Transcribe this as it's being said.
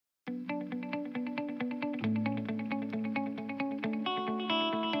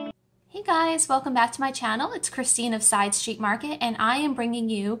Hey guys, welcome back to my channel. It's Christine of Side Street Market and I am bringing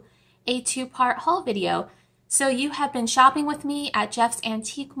you a two-part haul video. So you have been shopping with me at Jeff's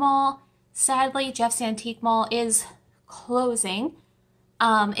Antique Mall. Sadly, Jeff's Antique Mall is closing.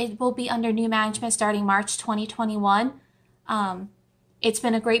 It will be under new management starting March 2021. It's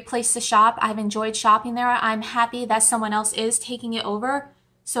been a great place to shop. I've enjoyed shopping there. I'm happy that someone else is taking it over,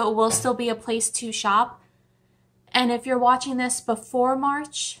 so it will still be a place to shop. And if you're watching this before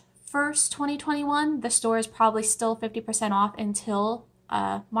March 1st, 2021, the store is probably still 50% off until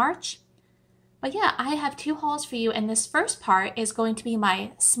March. But yeah, I have two hauls for you, and this first part is going to be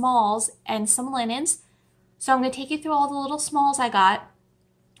my smalls and some linens. So I'm going to take you through all the little smalls I got.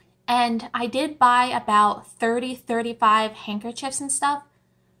 And I did buy about 35 handkerchiefs and stuff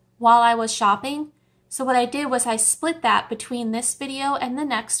while I was shopping. So what I did was I split that between this video and the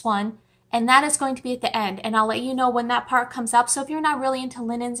next one. And that is going to be at the end, and I'll let you know when that part comes up. So if you're not really into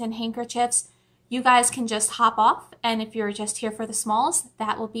linens and handkerchiefs, you guys can just hop off. And if you're just here for the smalls,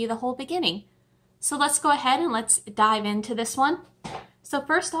 that will be the whole beginning. So let's go ahead and let's dive into this one. So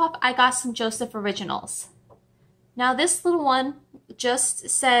first off, I got some Joseph Originals. Now this little one just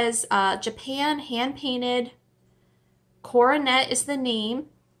says Japan hand painted. Coronet is the name.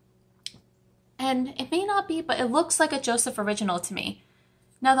 And it may not be, but it looks like a Joseph Original to me.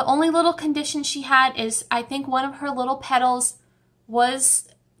 Now, the only little condition she had is I think one of her little petals was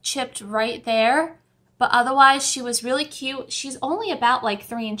chipped right there, but otherwise she was really cute. She's only about like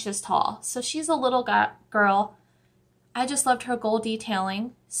 3 inches tall, so she's a little girl. I just loved her gold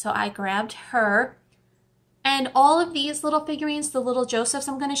detailing, so I grabbed her. And all of these little figurines, the little Josephs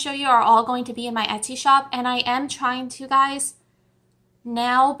I'm going to show you, are all going to be in my Etsy shop, and I am trying to, guys,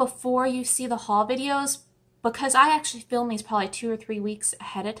 now before you see the haul videos, because I actually film these probably 2 or 3 weeks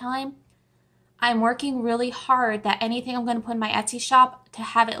ahead of time, I'm working really hard that anything I'm going to put in my Etsy shop to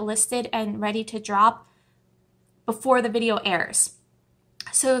have it listed and ready to drop before the video airs.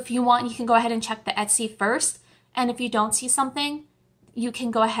 So if you want, you can go ahead and check the Etsy first. And if you don't see something, you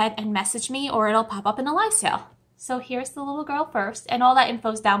can go ahead and message me or it'll pop up in a live sale. So here's the little girl first, and all that info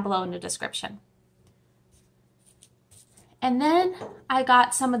is down below in the description. And then I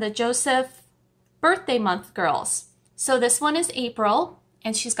got some of the Joseph birthday month girls. So this one is April,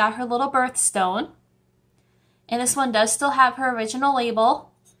 and she's got her little birthstone. And this one does still have her original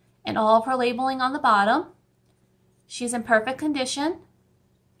label and all of her labeling on the bottom. She's in perfect condition.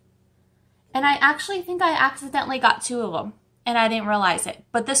 And I actually think I accidentally got 2 of them, and I didn't realize it.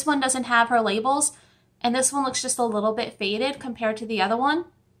 But this one doesn't have her labels, and this one looks just a little bit faded compared to the other one.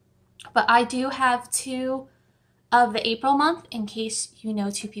 But I do have 2 of the April month, in case you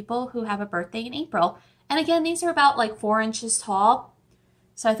know 2 people who have a birthday in April. And again, these are about like 4 inches tall,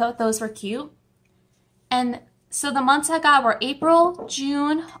 so I thought those were cute. And so the months I got were April,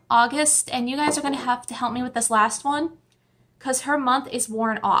 June, August, and you guys are going to have to help me with this last one because her month is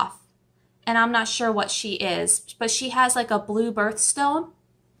worn off, and I'm not sure what she is, but she has like a blue birthstone.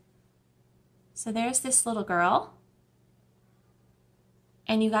 So there's this little girl.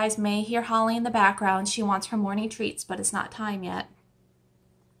 And you guys may hear Holly in the background. She wants her morning treats, but it's not time yet.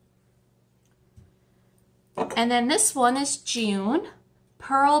 And then this one is June,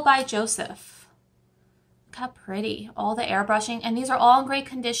 Pearl by Joseph. Look how pretty. All the airbrushing. And these are all in great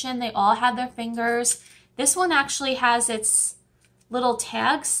condition. They all have their fingers. This one actually has its little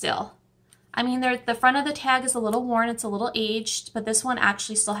tag still. I mean, the front of the tag is a little worn. It's a little aged, but this one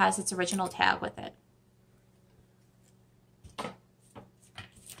actually still has its original tag with it.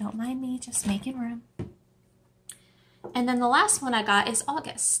 Don't mind me, just making room. And then the last one I got is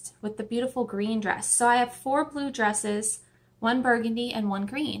August with the beautiful green dress. So I have 4 blue dresses, 1 burgundy and 1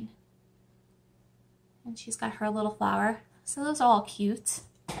 green. And she's got her little flower. So those are all cute.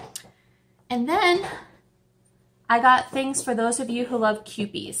 And then I got things for those of you who love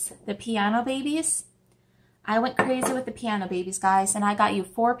Cupies, the piano babies. I went crazy with the piano babies, guys, and I got you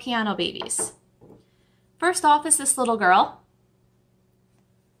 4 piano babies. First off is this little girl.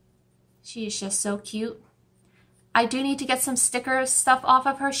 She is just so cute. I do need to get some sticker stuff off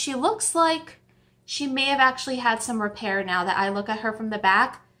of her. She looks like she may have actually had some repair now that I look at her from the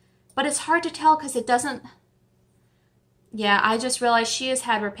back. But it's hard to tell because it doesn't... Yeah, I just realized she has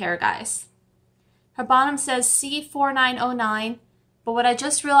had repair, guys. Her bottom says C4909. But what I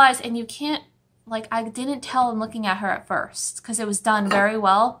just realized, and you can't... Like, I didn't tell in looking at her at first because it was done very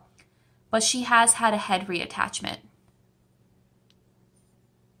well. But she has had a head reattachment.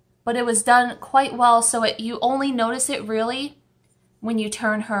 But it was done quite well, so you only notice it really when you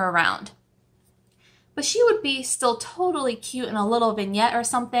turn her around. But she would be still totally cute in a little vignette or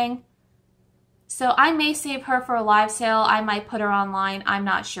something. So I may save her for a live sale. I might put her online. I'm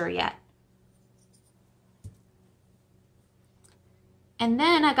not sure yet. And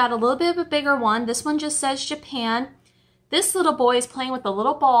then I got a little bit of a bigger one. This one just says Japan. This little boy is playing with a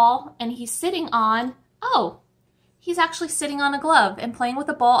little ball, and he's sitting on, oh, he's actually sitting on a glove and playing with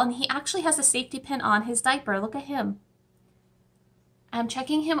a ball, and he actually has a safety pin on his diaper. Look at him. I'm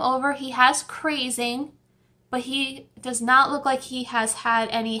checking him over. He has crazing, but he does not look like he has had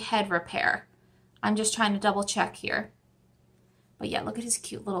any head repair. I'm just trying to double check here. But yeah, look at his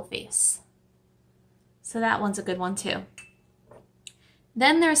cute little face. So that one's a good one too.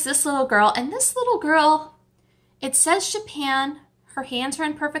 Then there's this little girl, and this little girl, it says Japan. Her hands are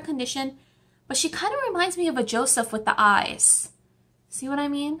in perfect condition, but she kind of reminds me of a Joseph with the eyes. See what I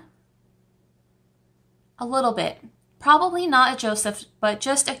mean? A little bit. Probably not a Joseph, but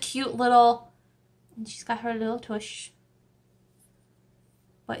just a cute little, and she's got her little tush.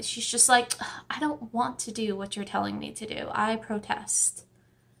 But she's just like, I don't want to do what you're telling me to do. I protest.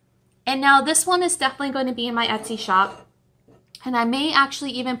 And now this one is definitely going to be in my Etsy shop. And I may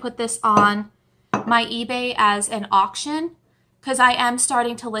actually even put this on my eBay as an auction, because I am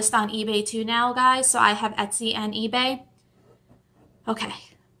starting to list on eBay too now, guys. So I have Etsy and eBay. Okay.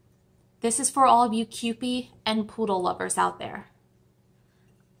 This is for all of you Cupie and poodle lovers out there.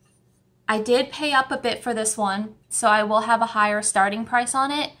 I did pay up a bit for this one, so I will have a higher starting price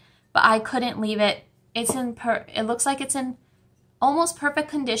on it, but I couldn't leave it. It looks like it's in almost perfect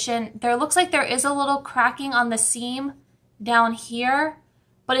condition. There looks like there is a little cracking on the seam down here,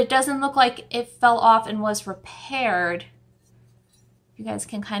 but it doesn't look like it fell off and was repaired. You guys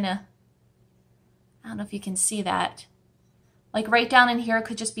can kind of, I don't know if you can see that. Like right down in here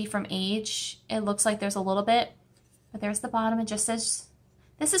could just be from age. It looks like there's a little bit, but there's the bottom. It just says,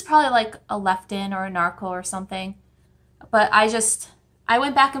 this is probably like a left-in or a narco or something. But I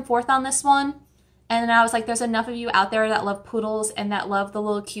went back and forth on this one, and then I was like, there's enough of you out there that love poodles and that love the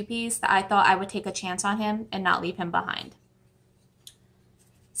little Cupies that I thought I would take a chance on him and not leave him behind.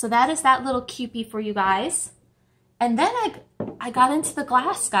 So that is that little Cupie for you guys. And then I got into the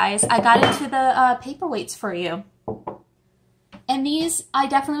glass, guys. I got into the paperweights for you. And these, I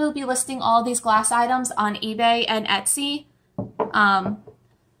definitely will be listing all these glass items on eBay and Etsy.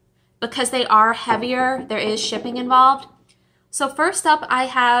 Because they are heavier, there is shipping involved. So first up, I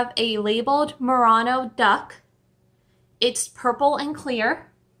have a labeled Murano duck. It's purple and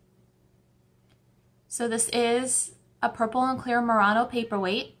clear. So this is a purple and clear Murano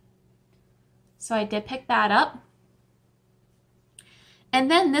paperweight. So I did pick that up. And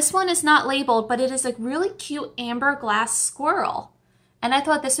then this one is not labeled, but it is a really cute amber glass squirrel. And I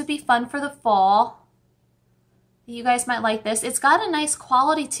thought this would be fun for the fall. You guys might like this. It's got a nice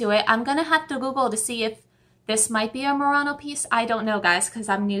quality to it. I'm going to have to Google to see if this might be a Murano piece. I don't know, guys, because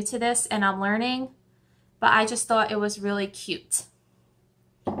I'm new to this and I'm learning. But I just thought it was really cute.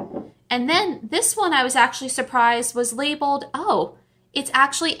 And then this one I was actually surprised was labeled, oh, it's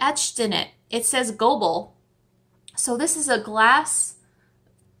actually etched in it. It says Gobel. So this is a glass,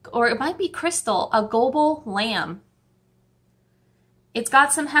 or it might be crystal, a Gobel lamb. It's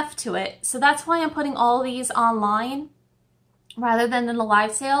got some heft to it. So that's why I'm putting all these online rather than in the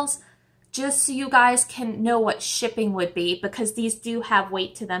live sales, just so you guys can know what shipping would be, because these do have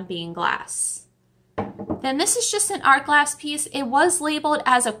weight to them being glass. Then this is just an art glass piece. It was labeled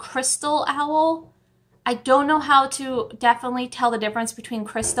as a crystal owl. I don't know how to definitely tell the difference between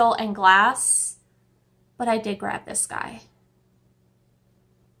crystal and glass, but I did grab this guy.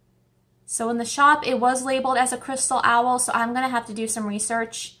 So in the shop, it was labeled as a crystal owl, so I'm going to have to do some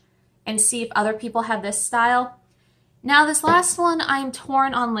research and see if other people have this style. Now this last one, I'm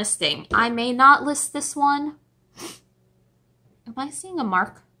torn on listing. I may not list this one. Am I seeing a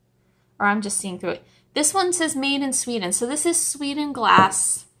mark? Or I'm just seeing through it. This one says made in Sweden. So this is Sweden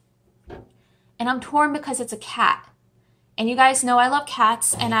glass. And I'm torn because it's a cat. And you guys know I love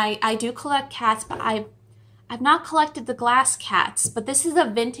cats, and I do collect cats, but I've not collected the glass cats. But this is a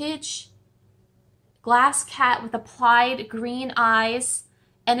vintage glass cat with applied green eyes,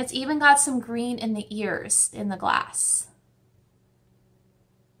 and it's even got some green in the ears in the glass.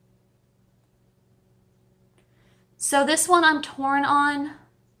 So this one I'm torn on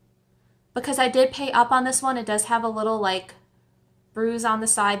because I did pay up on this one. It does have a little like bruise on the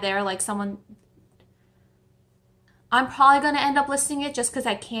side there, like someone. I'm probably going to end up listing it just because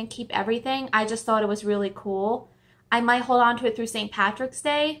I can't keep everything. I just thought it was really cool. I might hold on to it through St. Patrick's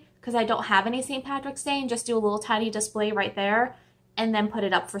Day because I don't have any St. Patrick's Day, and just do a little tiny display right there and then put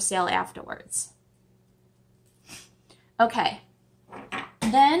it up for sale afterwards. Okay.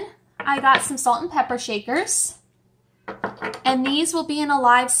 Then I got some salt and pepper shakers. And these will be in a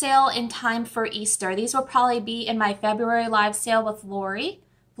live sale in time for Easter. These will probably be in my February live sale with Lori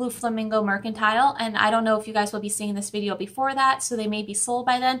Blue Flamingo Mercantile, and I don't know if you guys will be seeing this video before that, so they may be sold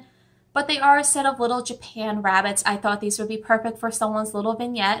by then, but they are a set of little Japan rabbits. I thought these would be perfect for someone's little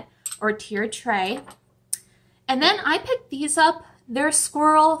vignette or tiered tray. And then I picked these up. They're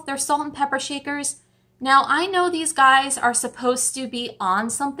squirrel, they're salt and pepper shakers. Now I know these guys are supposed to be on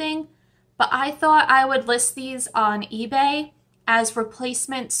something, but I thought I would list these on eBay as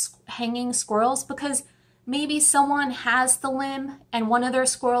replacement hanging squirrels because maybe someone has the limb and one of their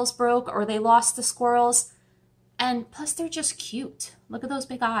squirrels broke or they lost the squirrels. And plus they're just cute. Look at those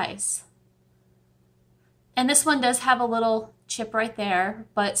big eyes. And this one does have a little chip right there,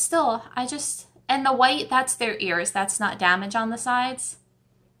 but still, and the white, that's their ears. That's not damage on the sides.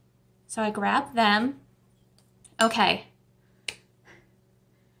 So I grabbed them. Okay.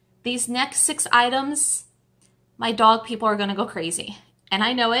 These next 6 items, my dog people are gonna go crazy. And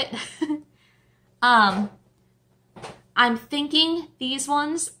I know it. I'm thinking these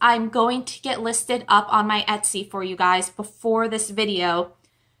ones I'm going to get listed up on my Etsy for you guys before this video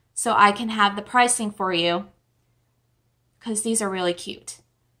so I can have the pricing for you because these are really cute.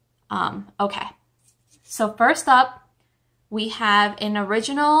 Okay, so first up we have an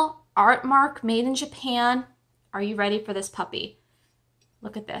original art mark made in Japan. Are you ready for this puppy?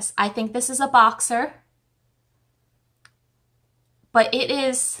 Look at this. I think this is a boxer, but it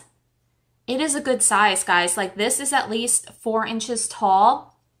is a good size, guys. Like this is at least 4 inches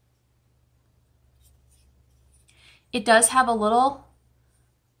tall. It does have a little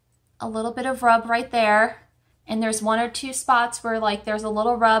bit of rub right there. And there's 1 or 2 spots where like there's a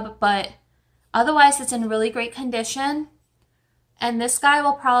little rub, but otherwise it's in really great condition. And this guy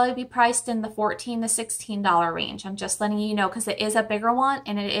will probably be priced in the $14 to $16 range. I'm just letting you know because it is a bigger one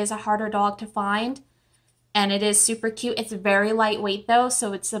and it is a harder dog to find. And it is super cute. It's very lightweight though,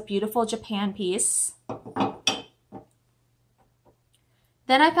 so it's a beautiful Japan piece.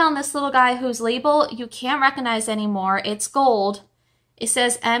 Then I found this little guy whose label you can't recognize anymore. It's gold. It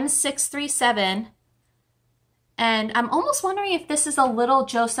says M637. And I'm almost wondering if this is a little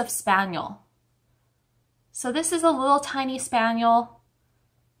Joseph Spaniel. So this is a little tiny Spaniel.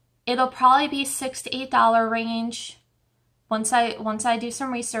 It'll probably be $6 to $8 range once I do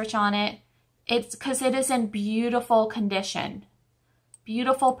some research on it. It's because it is in beautiful condition.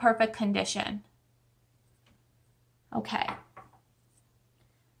 Beautiful, perfect condition. Okay.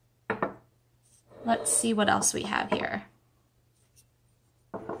 Let's see what else we have here.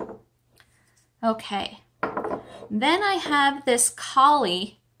 Okay. Then I have this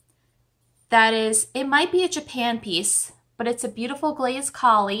collie that is, it might be a Japan piece, but it's a beautiful glazed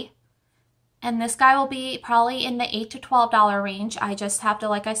collie. And this guy will be probably in the $8 to $12 range. I just have to,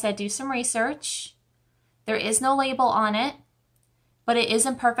 like I said, do some research. There is no label on it, but it is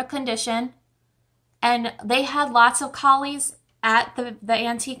in perfect condition. And they had lots of collies at the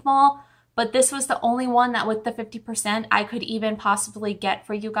antique mall, but this was the only one that with the 50% I could even possibly get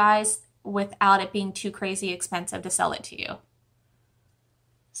for you guys without it being too crazy expensive to sell it to you.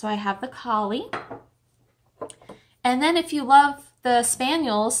 So I have the collie. And then if you love the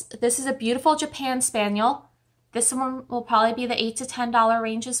spaniels, this is a beautiful Japan spaniel. This one will probably be the $8 to $10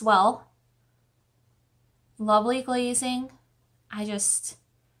 range as well. Lovely glazing. And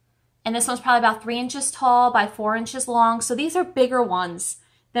this one's probably about 3 inches tall by 4 inches long. So these are bigger ones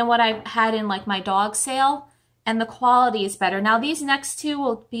than what I had in like my dog sale. And the quality is better. Now these next 2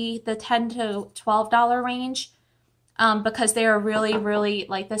 will be the $10 to $12 range because they are really, really,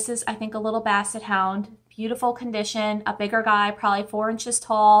 like this is, I think, a little basset hound. Beautiful condition, a bigger guy, probably 4 inches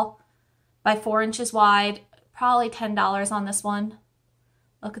tall by 4 inches wide, probably $10 on this one.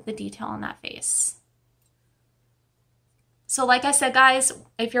 Look at the detail on that face. So like I said, guys,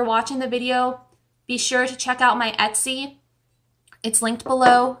 if you're watching the video, be sure to check out my Etsy. It's linked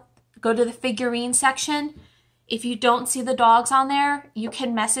below. Go to the figurine section. If you don't see the dogs on there, you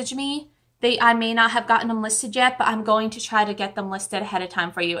can message me. I may not have gotten them listed yet, but I'm going to try to get them listed ahead of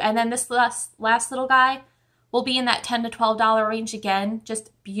time for you. And then this last little guy will be in that $10 to $12 range again. Just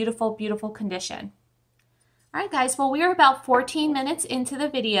beautiful, beautiful condition. All right, guys. Well, we are about 14 minutes into the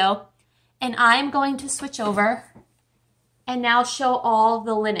video, and I'm going to switch over and now show all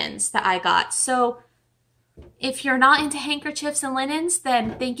the linens that I got. So if you're not into handkerchiefs and linens,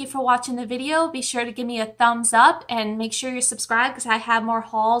 then thank you for watching the video. Be sure to give me a thumbs up and make sure you're subscribed because I have more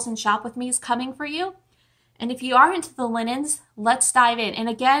hauls and shop with me's coming for you. And if you are into the linens, let's dive in. And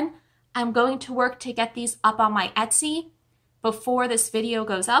again, I'm going to work to get these up on my Etsy before this video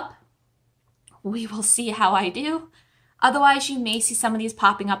goes up. We will see how I do. Otherwise, you may see some of these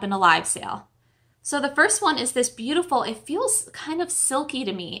popping up in a live sale. So the first one is this beautiful, it feels kind of silky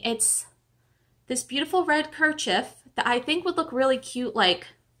to me. It's this beautiful red kerchief that I think would look really cute like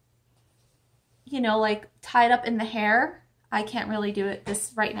you know, like tied up in the hair. I can't really do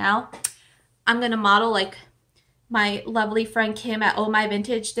this right now. I'm going to model like my lovely friend Kim at Oh My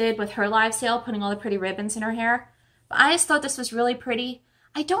Vintage did with her live sale, putting all the pretty ribbons in her hair. But I just thought this was really pretty.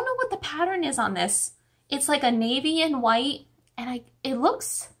 I don't know what the pattern is on this. It's like a navy and white, and it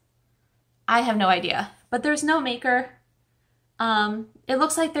looks, I have no idea, but there's no maker. It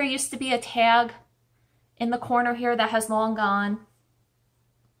looks like there used to be a tag in the corner here that has long gone.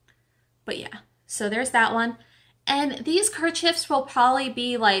 But yeah, so there's that one. And these kerchiefs will probably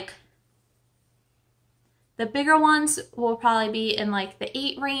be like, the bigger ones will probably be in like the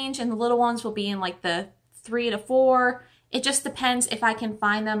 8 range, and the little ones will be in like the 3 to 4. It just depends if I can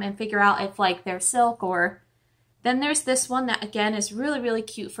find them and figure out if like they're silk or... Then there's this one that again is really, really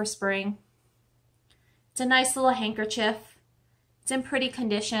cute for spring. It's a nice little handkerchief. It's in pretty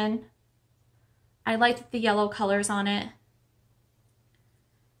condition. I like the yellow colors on it.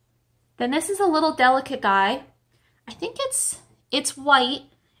 Then this is a little delicate guy. I think it's white,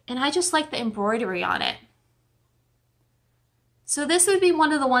 and I just like the embroidery on it. So this would be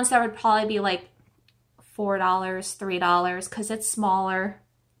one of the ones that would probably be like $4, $3, because it's smaller.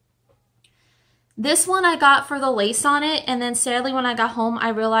 This one I got for the lace on it, and then sadly when I got home I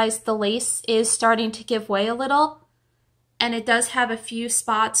realized the lace is starting to give way a little, and it does have a few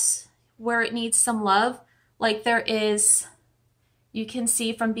spots where it needs some love. Like there is, you can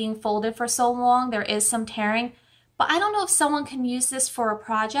see from being folded for so long, there is some tearing. But I don't know if someone can use this for a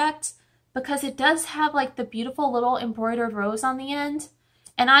project, because it does have like the beautiful little embroidered rose on the end.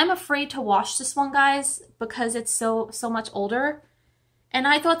 And I'm afraid to wash this one, guys, because it's so much older. And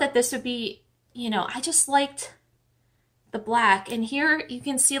I thought that this would be, you know, I just liked the black. And here you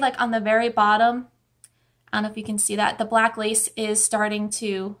can see like on the very bottom, I don't know if you can see that, the black lace is starting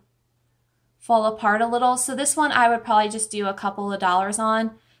to fall apart a little. So this one I would probably just do a couple of dollars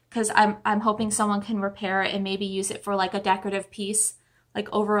on, because I'm hoping someone can repair it and maybe use it for like a decorative piece, like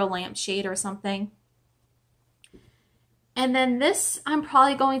over a lampshade or something. And then this, I'm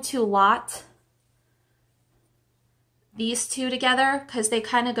probably going to lot these two together because they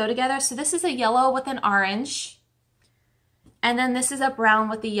kind of go together. So this is a yellow with an orange, and then this is a brown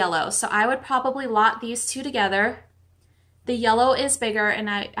with the yellow. So I would probably lot these two together. The yellow is bigger, and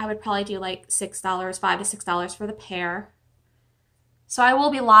I would probably do like $6, $5 to $6 for the pair. So I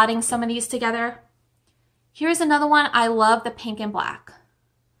will be lotting some of these together. Here's another one. I love the pink and black.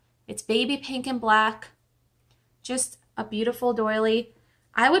 It's baby pink and black. Just a beautiful doily.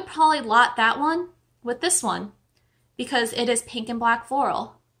 I would probably lot that one with this one because it is pink and black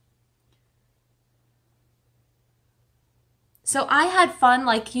floral. So I had fun.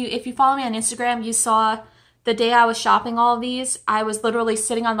 Like if you follow me on Instagram, you saw the day I was shopping all of these, I was literally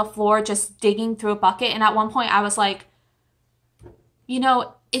sitting on the floor just digging through a bucket. And at one point I was like, you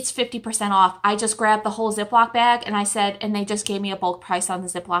know, it's 50% off. I just grabbed the whole Ziploc bag, and I said, and they just gave me a bulk price on the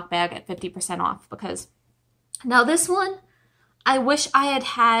Ziploc bag at 50% off. Because now this one, I wish I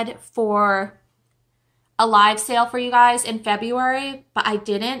had for a live sale for you guys in February, but I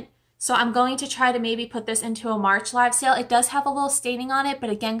didn't. So I'm going to try to maybe put this into a March live sale. It does have a little staining on it, but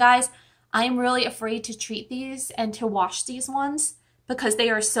again, guys, I'm really afraid to treat these and to wash these ones because they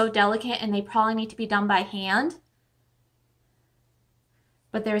are so delicate and they probably need to be done by hand.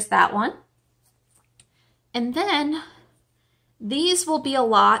 But there's that one. And then these will be a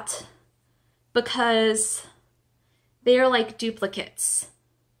lot because they're like duplicates.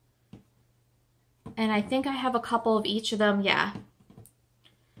 And I think I have a couple of each of them, yeah.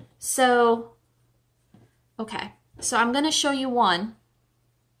 So, okay. So I'm going to show you one.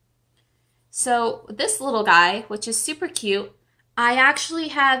 So this little guy, which is super cute, I actually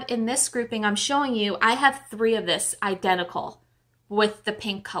have in this grouping I'm showing you, I have 3 of this identical with the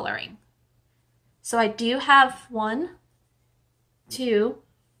pink coloring. So I do have 1, 2,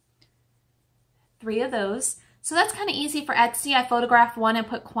 3 of those. So that's kind of easy for Etsy. I photographed one and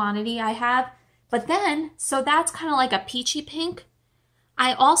put quantity I have. But then, so that's kind of like a peachy pink.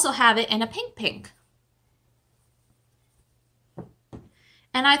 I also have it in a pink pink.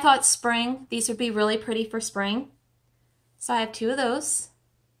 And I thought spring, these would be really pretty for spring. So I have 2 of those.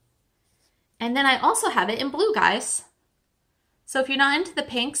 And then I also have it in blue, guys. So if you're not into the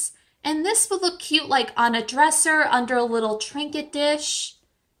pinks, and this would look cute like on a dresser, under a little trinket dish.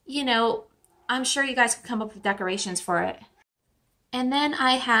 You know, I'm sure you guys could come up with decorations for it. And then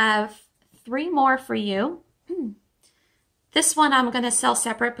I have 3 more for you. This one I'm going to sell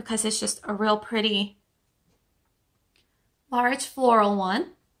separate because it's just a real pretty large floral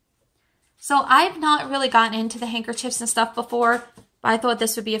one. So I've not really gotten into the handkerchiefs and stuff before, but I thought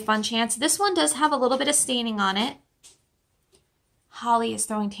this would be a fun chance. This one does have a little bit of staining on it. Holly is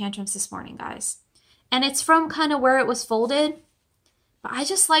throwing tantrums this morning, guys. And it's from kind of where it was folded. But I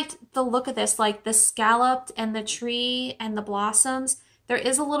just liked the look of this, like the scalloped and the tree and the blossoms. There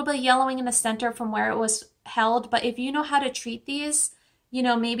is a little bit of yellowing in the center from where it was held. But if you know how to treat these, you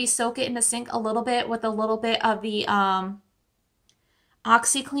know, maybe soak it in the sink a little bit with a little bit of the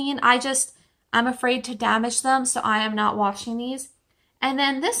OxyClean. I'm afraid to damage them, so I am not washing these. And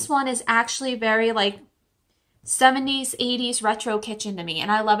then this one is actually very like 70s, 80s retro kitchen to me.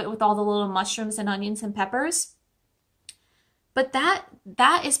 And I love it with all the little mushrooms and onions and peppers. But that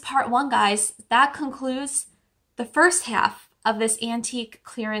is part one, guys. That concludes the first half of this antique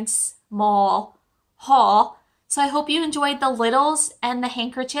clearance mall haul. So I hope you enjoyed the littles and the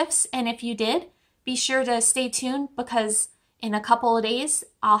handkerchiefs. And if you did, be sure to stay tuned because in a couple of days,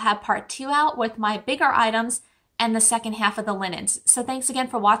 I'll have part 2 out with my bigger items and the second half of the linens. So thanks again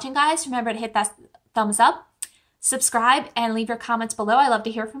for watching, guys. Remember to hit that thumbs up, subscribe, and leave your comments below. I love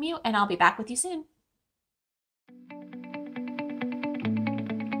to hear from you, and I'll be back with you soon.